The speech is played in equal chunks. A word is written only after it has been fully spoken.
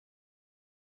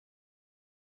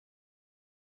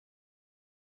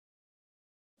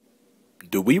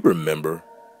Do we remember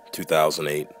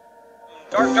 2008?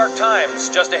 Dark, dark times.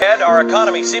 Just ahead, our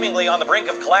economy seemingly on the brink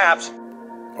of collapse.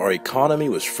 Our economy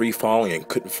was free-falling and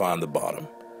couldn't find the bottom.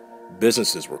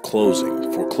 Businesses were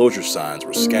closing, foreclosure signs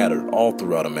were scattered all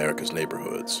throughout America's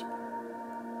neighborhoods.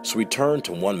 So we turned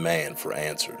to one man for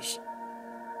answers.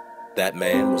 That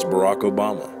man was Barack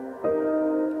Obama.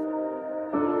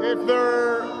 If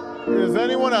there is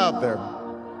anyone out there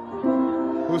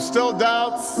who still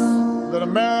doubts that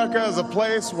America is a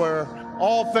place where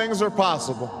all things are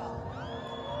possible,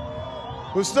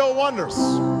 who still wonders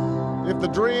if the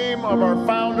dream of our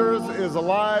founders is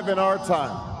alive in our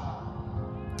time,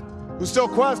 who still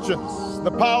questions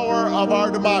the power of our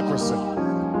democracy,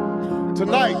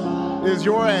 tonight is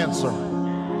your answer.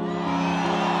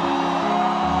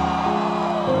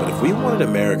 But if we wanted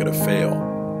America to fail,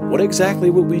 what exactly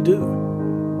would we do?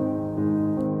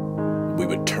 We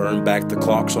would turn back the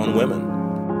clocks on women.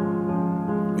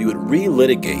 We would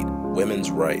relitigate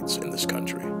women's rights in this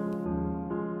country.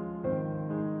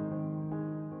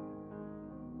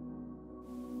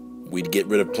 We'd get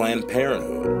rid of Planned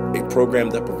Parenthood, a program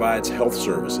that provides health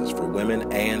services for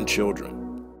women and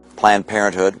children. Planned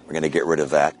Parenthood, we're going to get rid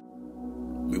of that.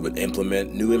 We would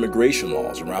implement new immigration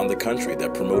laws around the country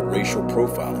that promote racial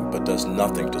profiling but does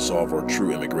nothing to solve our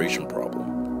true immigration problem.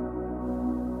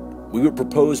 We would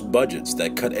propose budgets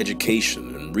that cut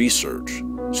education and research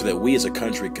so that we as a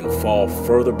country can fall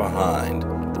further behind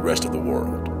the rest of the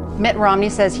world. Mitt Romney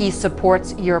says he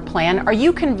supports your plan. Are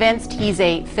you convinced he's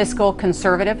a fiscal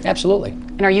conservative? Absolutely.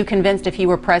 And are you convinced if he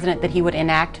were president that he would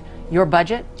enact your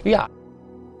budget? Yeah.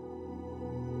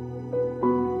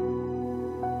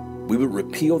 We would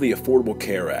repeal the Affordable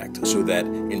Care Act so that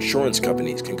insurance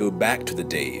companies can go back to the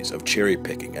days of cherry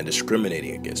picking and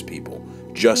discriminating against people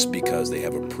just because they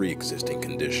have a pre-existing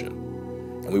condition.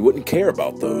 And we wouldn't care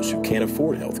about those who can't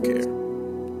afford health care.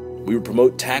 We would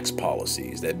promote tax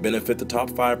policies that benefit the top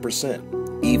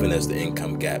 5%, even as the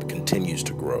income gap continues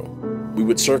to grow. We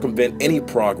would circumvent any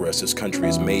progress this country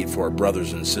has made for our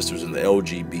brothers and sisters in the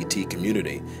LGBT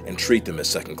community and treat them as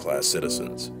second-class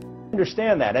citizens.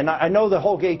 Understand that, and I know the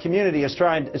whole gay community is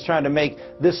trying to make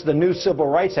this the new Civil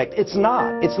Rights Act. It's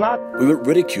not. It's not. We would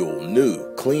ridicule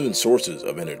new, clean sources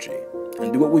of energy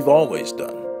and do what we've always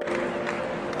done.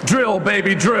 Drill,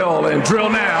 baby, drill, and drill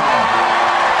now.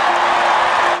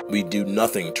 We do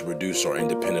nothing to reduce our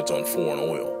independence on foreign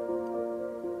oil.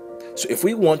 So if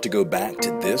we want to go back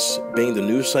to this being the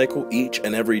news cycle each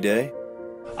and every day,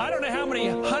 I don't know how many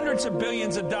hundreds of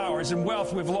billions of dollars in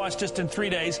wealth we've lost just in 3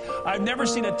 days. I've never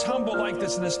seen a tumble like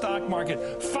this in the stock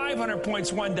market. 500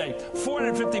 points one day,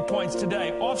 450 points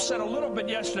today, offset a little bit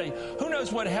yesterday. Who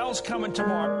knows what hell's coming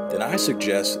tomorrow? then I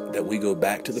suggest that we go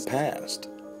back to the past.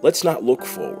 Let's not look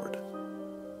forward.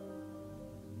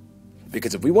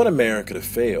 Because if we want America to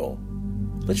fail,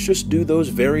 let's just do those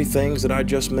very things that I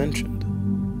just mentioned.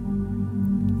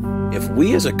 If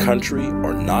we as a country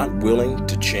are not willing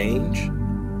to change,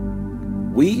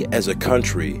 we as a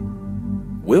country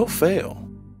will fail.